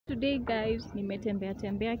Today guys,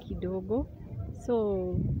 nimetembea kidogo.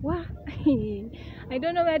 So, I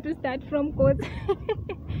don't know where to start from cause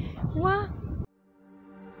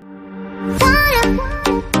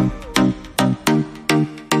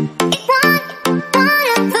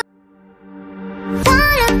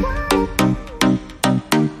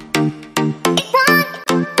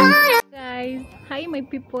guys, hi my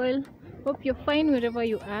people. Hope you're fine wherever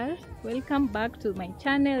you are. Welcome back to my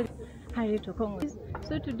channel, Harriet.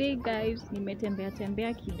 So today guys,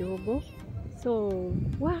 nimetembea kidogo. So,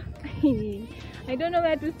 I don't know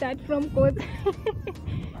where to start from cause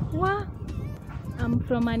I'm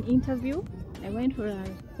from an interview. I went for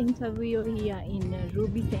an interview here in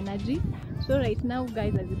Ruby's Energy. So right now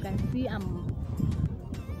guys, as you can see, I'm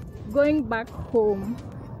going back home.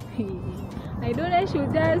 I don't know, I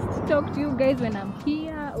should just talk to you guys when I'm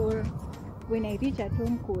here or when I reach at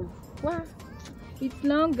home cause it's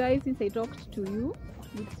long guys since I talked to you.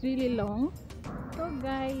 It's really long. So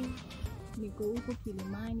guys, niko huko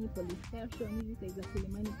Kilimani police station. This is a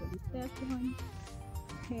Kilimani police station.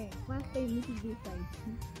 Hey, first time this is this side.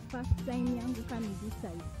 First time yangu kama this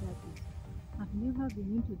side. I've never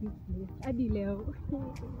been into this place. Hadi leo. So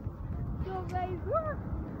guys,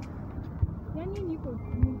 yani niko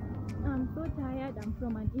I'm so tired. I'm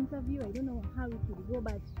from an interview. I don't know how it will go,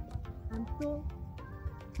 but I'm so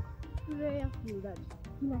prayerful that I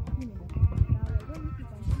don't know if you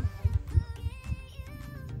can see my eyes.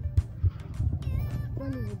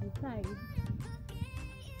 When you decide,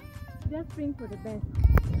 just praying for the best.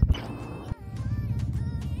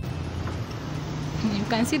 You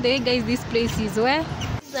can see the way guys, this place is where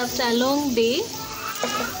after a long day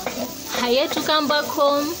I had to come back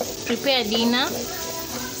home, prepare dinner.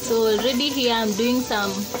 So already here I'm doing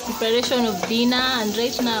some preparation of dinner, and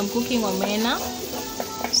right now I'm cooking omena.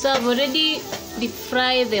 So I've already deep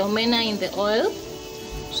fried the omena in the oil.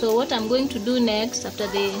 So what I'm going to do next, after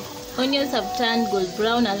the onions have turned gold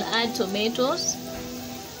brown, I'll add tomatoes.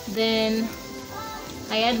 Then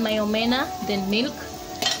I add my omena, then milk.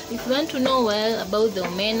 If you want to know well about the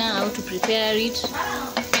omena, how to prepare it,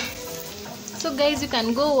 so guys, you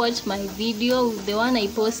can go watch my video, the one I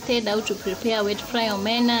posted, how to prepare wet fry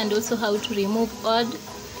omena, and also how to remove bad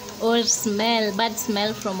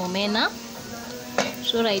smell from omena.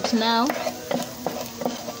 So right now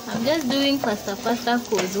I'm just doing faster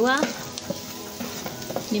cause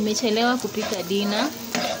nimechelewa kupika dinner.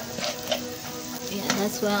 Yeah,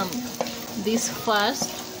 that's why I'm this fast.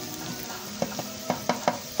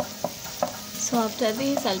 So after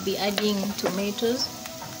this I'll be adding tomatoes.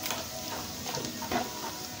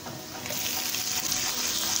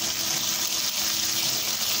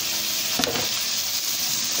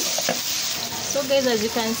 So guys, as you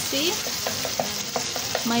can see,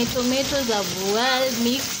 my tomatoes are well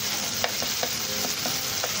mixed.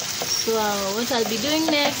 So what I'll be doing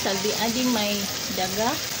next, I'll be adding my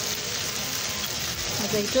daga.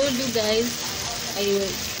 As I told you guys, I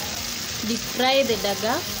will deep fry the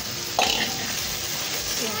daga.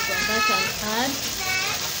 So for that I'll add.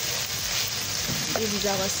 This is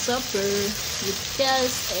our supper with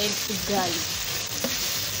shells and garlic.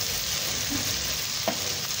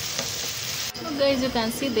 So guys, you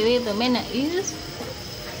can see the way the omena is.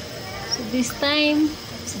 So this time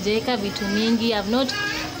sijaeka vitu mingi. I've not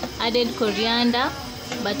added coriander,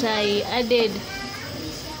 but I added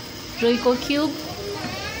Royco cube,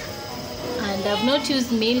 and I've not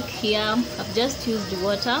used milk here. I've just used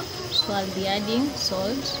water. So I'll be adding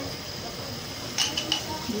salt.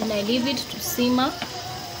 Then I leave it to simmer.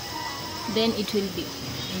 Then it will be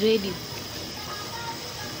ready.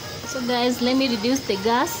 So guys, let me reduce the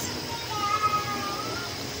gas.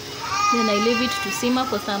 Then I leave it to simmer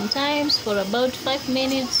for some time, for about 5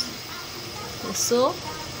 minutes or so.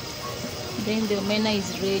 Then the omena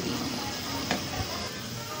is ready.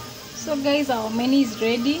 So guys, our omena is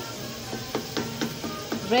ready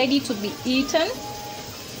to be eaten.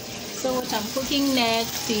 So what I'm cooking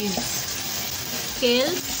next is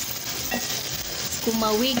kale,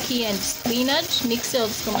 sukuma wiki and spinach, mixture of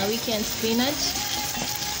sukuma wiki and spinach.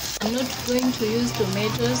 I'm not going to use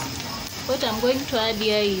tomatoes. What I'm going to add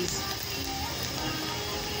here is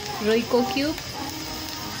Royco cube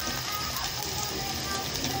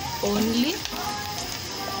only,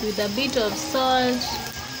 with a bit of salt.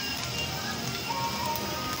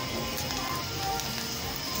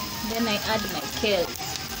 Then I add my kale.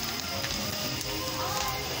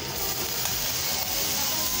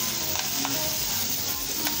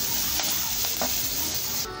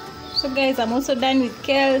 So guys, I'm also done with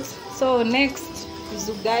kale. So next is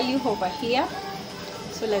ugali over here.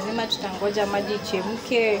 So lazima tutangoja maji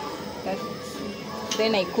ichemke.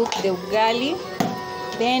 Then I cook the ugali.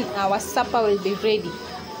 then our supper will be ready.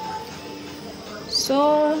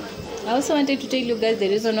 So I also wanted to tell you guys the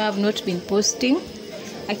reason why I've not been posting.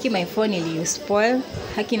 Haki, my phone will spoil.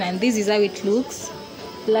 Haki, and this is how it looks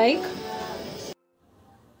like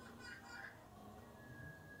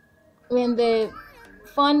when the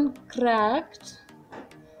phone cracked.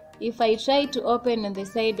 If I try to open on the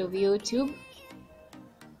side of YouTube,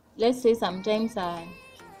 let's say sometimes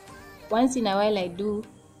once in a while I do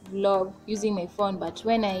vlog using my phone, but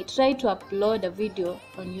when I try to upload a video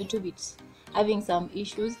on YouTube, it's having some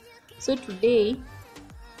issues. So today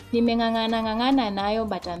nimengangana nayo,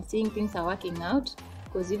 but I'm seeing things are working out,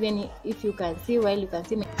 because even if you can see, well, you can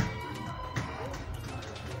see